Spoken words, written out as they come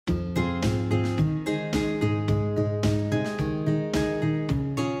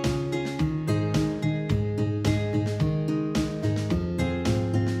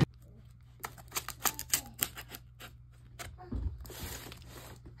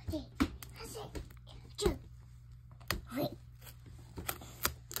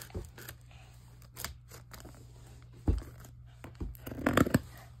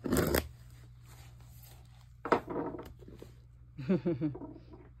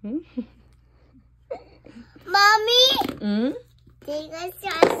Mommy? Hmm? Take us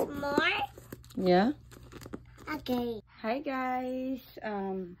just more? Yeah? Okay. Hi guys!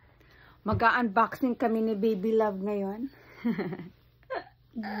 Mag-unboxing kami ni Baby Love ngayon.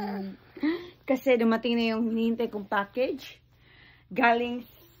 Kasi dumating na yung hinihintay kong package. Galing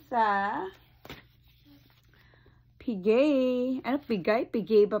sa Pegai. Ano Pegai?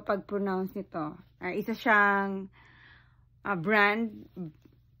 Pegai ba pag-pronounce nito? Isa siyang brand,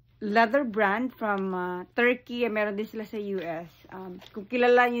 leather brand from Turkey. Meron din sila sa US. Kung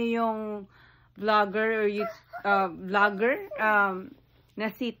kilala nyo yung vlogger or vlogger na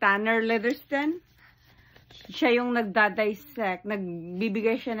si Tanner Leatherston, siya yung nagda-dissect,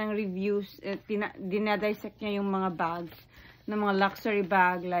 nagbibigay siya ng reviews, dinadissect niya yung mga bags, ng mga luxury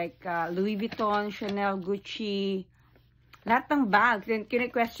bag like Louis Vuitton, Chanel, Gucci, lahat ng bags. And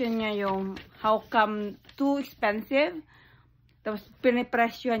kine-question niya yung how come too expensive. Tapos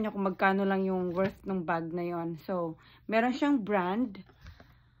pinipresyohan niya kung magkano lang yung worth ng bag na yon. So, meron siyang brand.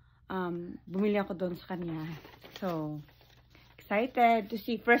 Bumili ako doon sa kanya. So, excited to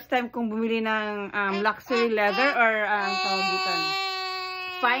see. First time kong bumili ng luxury leather or tawag dito,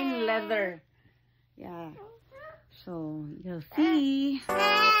 fine leather. Yeah. So, you'll see.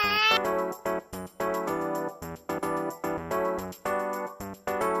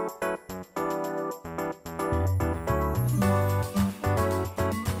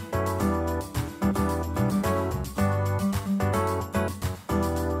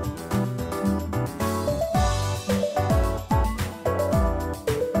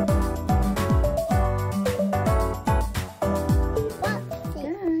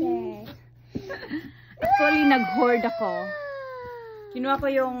 Nag-hoard ako. Kinuha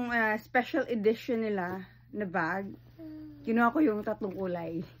ko yung special edition nila na bag. Kinuha ko yung tatlong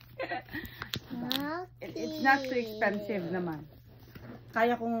kulay. It's not too expensive naman.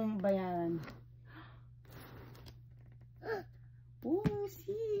 Kaya kong bayaran. Oh,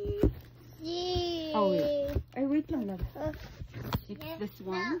 see. Oh, wait. Ay, wait lang. It's this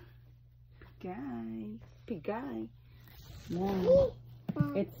one. Pegai. Pegai. Wow.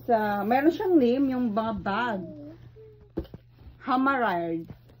 It's, meron siyang name, yung mga bag. Hammered.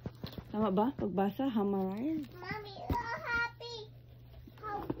 Tama ba? Pagbasa, Hammered. Mommy, so happy.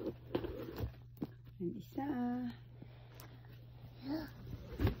 And isa.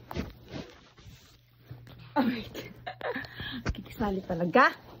 Oh, wait. Kikisali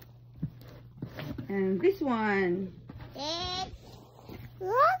talaga. And this one.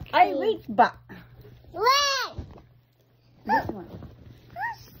 Ay, wait ba? Wait! This one.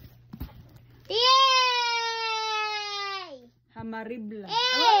 Yay! Hamaribla.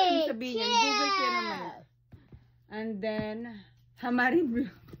 Ano yung sabihin niya? Google ko naman. And then, Hamaribla.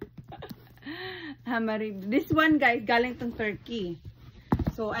 Hamaribla. This one, guys, galing tong Turkey.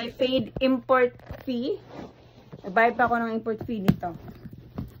 So, I paid import fee. Nagbayad pa ako ng import fee nito.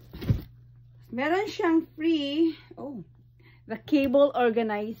 Meron siyang free. Oh, the cable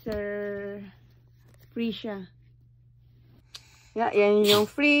organizer. Free siya. Yeah, yan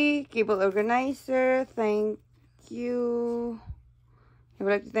yung free cable organizer. Thank you. I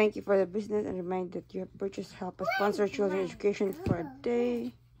would like to thank you for the business and remind that your purchase help us sponsor children's education for a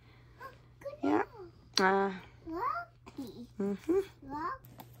day. Yeah.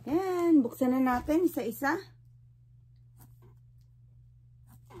 Yan. Buksan na natin isa-isa.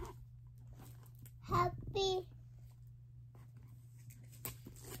 Happy.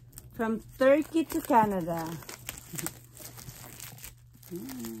 From Turkey to Canada.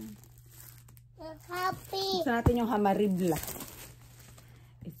 Happy. Gusto natin yung Hamaribla.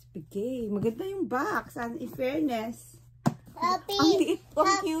 It's Pegai. Maganda yung box. In fairness. Happy. Ang liit. Ang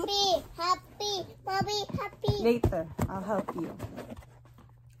cute. Happy. Mommy, happy. Later, I'll help you.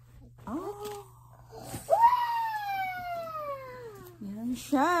 Oh. Meron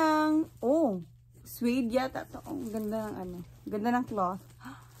siyang. Oh. Suede yata ito. Oh, ganda ng ano. Ganda ng cloth.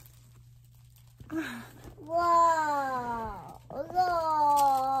 Wow.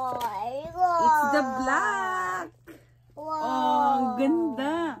 It's the black. Wow. Oh, ang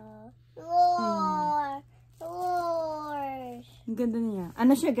ganda. Ang ganda niya.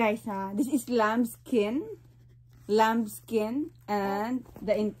 Ano siya guys ha? This is lambskin. Lambskin. And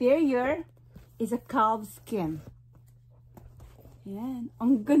the interior is a calf skin. Yan.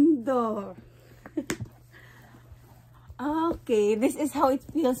 Ang ganda. Okay. This is how it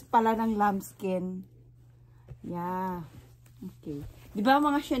feels pala ng lambskin. Yeah. Okay. Diba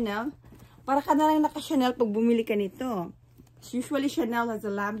mga Chanel? Para ka na lang naka-Chanel pag bumili ka nito. Usually Chanel has a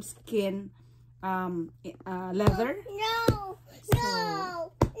lambskin leather. No.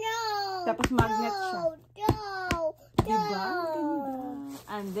 Tapos magnet siya. No. Diba?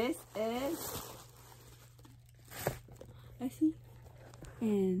 And this is, I see.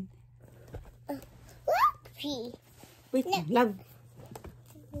 And, P. wait, love.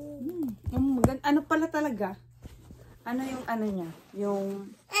 Ano pala talaga? Ano yung ano niya?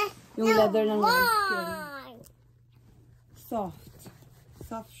 Yung leather ng lambskin. Soft.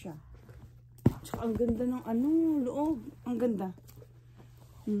 Soft siya. Tsaka ang ganda ng ano, loob. Ang ganda.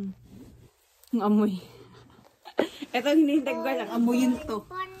 Ang amoy. Ito hinihintay ko lang. Amoyin to.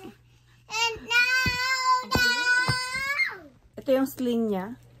 And now. Ito yung sling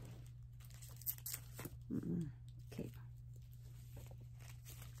niya. Okay.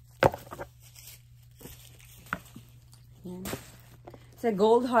 Yan. Sa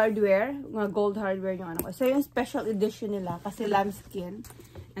gold hardware. Mga gold hardware yung ano ko. So yung special edition nila. Kasi lambskin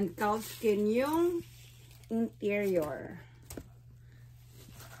and cow skin yung interior.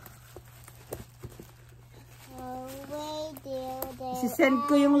 I-send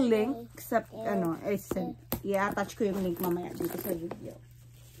ko yung link sa ano, i-attach ko yung link mamaya dito sa video.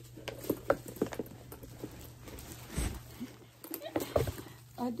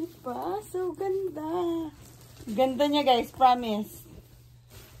 Diba? So ganda. Ganda niya guys, promise.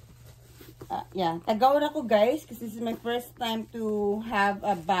 Yeah, tagawin ako guys kasi this is my first time to have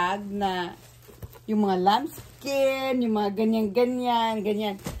a bag na yung mga lambskin, yung mga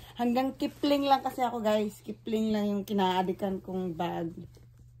ganyan. Hanggang Kipling lang kasi ako guys. Kipling lang yung kinaadikan kong bag.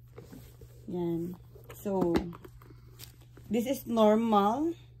 Yan. So, this is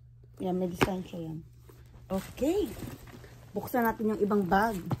normal. Yan, may distansya yan. Okay. Buksan natin yung ibang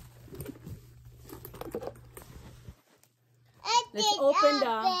bag. Let's open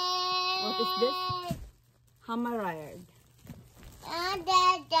the... What is this? Hammerite.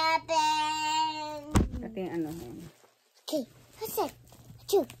 Ito yung ano. Okay, what's that?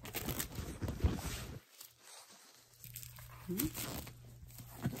 Two.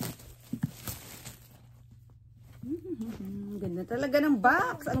 Ganda talaga ng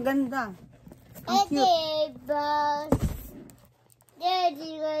box. Ang ganda. Ang cute.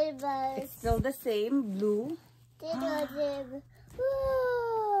 It's still the same. Blue.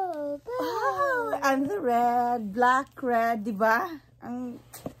 Oh, and the red. Black, red. Diba? Ang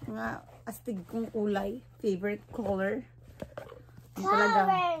mga astig kong kulay. Favorite color. Ang talaga.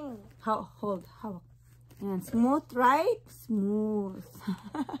 Hold. Hawak. Ayan. Smooth, right? Smooth.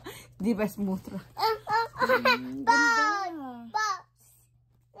 Diba smooth? Ganda.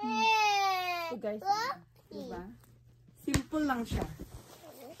 So guys, diba? Simple lang siya.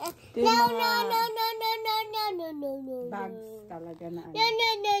 No. Bags talaga na.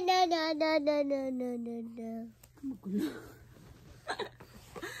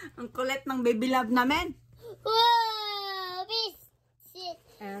 Ang kulit ng baby love namin. Wow!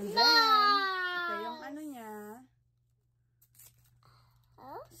 And then, ito yung ano niya.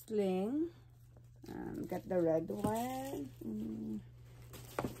 Sling. Got the red one.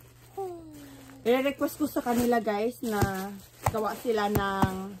 I-request ko sa kanila guys na gawa sila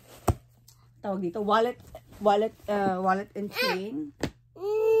ng tawag dito, wallet and chain.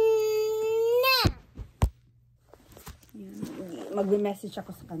 Mag-message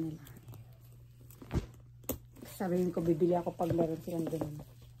ako sa kanila. Sabihin ko, bibili ako pag meron silang ganun.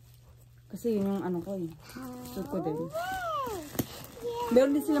 Kasi yun yung ano ko eh. Gusto ko din.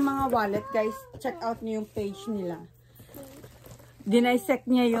 Meron din silang mga wallet guys. Check out niyo yung page nila. Dinisect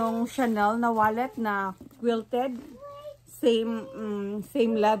niya yung Chanel na wallet na quilted. Same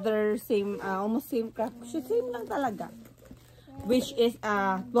leather, almost same craft. Same lang talaga. Which is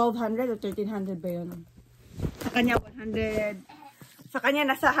 1,200 or 1,300 ba yun? Sa kanya 100. Sa kanya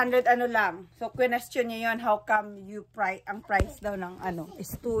nasa 100 ano lang. So question niya yun, how come ang price daw ng ano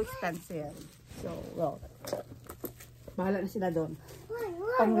is too expensive. So, well, bahala na sila doon.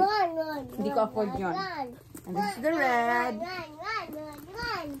 Hindi ko afford yun. And this is the red.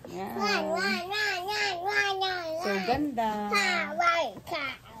 Yeah. So, ganda.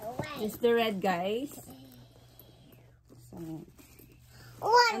 This is the red, guys. So,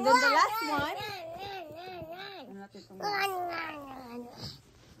 and then the last one.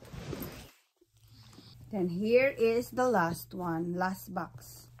 Then here is the last one. Last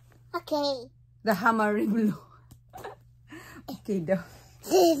box. Okay. The hammer blue. Okay, daw.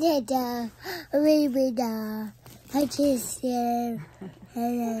 I just here.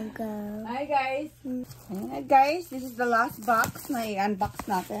 Hi guys. Hi guys, this is the last box na i-unbox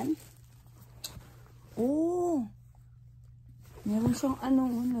natin. Oh. Meron siyang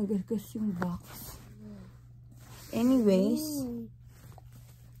ano, nagargas yung box. Anyways.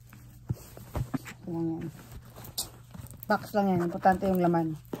 Yan. Box lang yan. Importante yung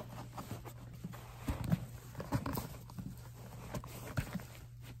laman.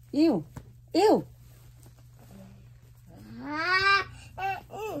 Ew. Ew.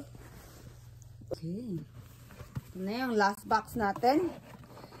 Okay. Ito na yung last box natin.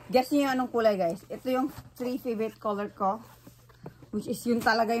 Guess nyo yung anong kulay, guys. Ito yung 3 favorite color ko. Which is yun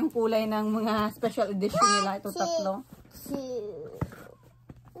talaga yung kulay ng mga special edition nila. Ito tatlo.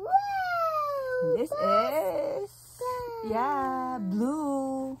 This is, yeah,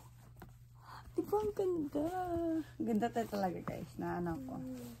 blue. Di ba ang ganda? Ganda tayo talaga, guys, na ano ko.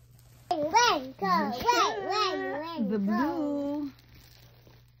 The blue.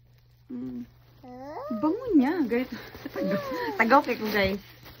 Bango niya, guys. Tagaw kay ko, guys.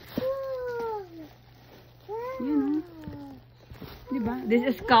 Yan, diba? This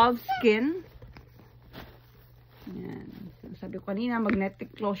is calf skin. Yan. Sabi ko kanina,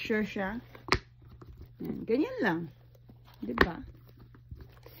 magnetic closure siya. Yan. Ganyan lang. Diba?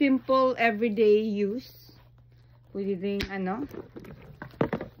 Simple, everyday use. Pwede din,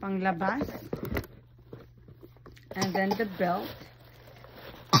 panglabas. And then the belt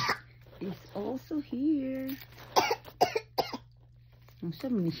is also here. Ang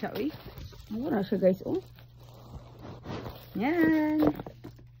sarap niya siya, uy. Mura siya, guys, oh. Yan.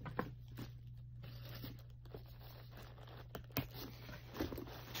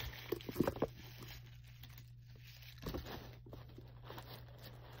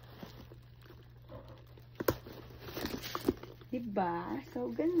 Diba? So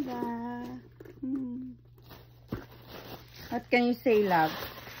ganda. What can you say, love?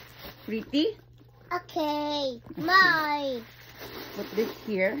 Pretty? Okay. My. Put this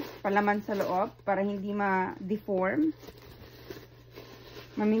here. Palaman sa loob para hindi ma-deform.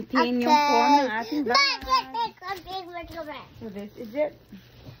 Ma-maintain yung form ng ating bag. So this is it.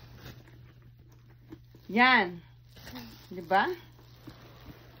 Yan. Diba?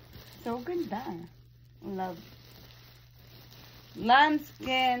 So ganda. Love.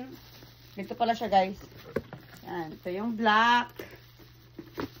 Lambskin. Dito pala siya, guys. Yan. Ito yung black.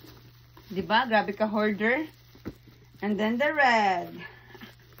 Diba? Grabe ka, hoarder. And then the red.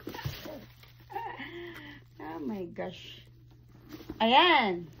 Oh my gosh.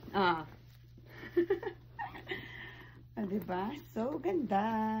 Ayan. Ah. Oh, diba? So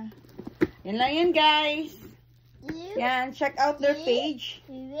ganda. Yan lang yan, guys. Yan. Check out their page.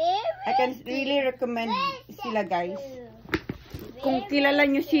 I can really recommend sila, guys. Kung kilala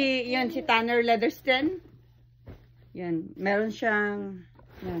nyo si Tanner Leathersten, yan, meron siyang,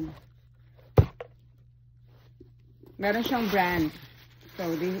 yan, meron siyang brand.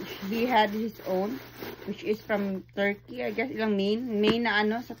 So, he had his own, which is from Turkey, I guess, ilang main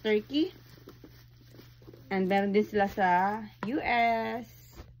na sa Turkey. And meron din sila sa US.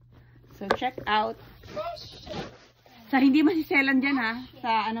 So, check out. Sa hindi masiselan dyan, ha.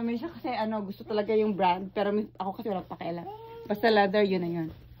 Sa may siya kasi, gusto talaga yung brand. Pero ako kasi walang pakialam. Basta leather, yun na yun.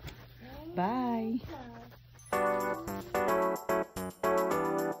 Bye!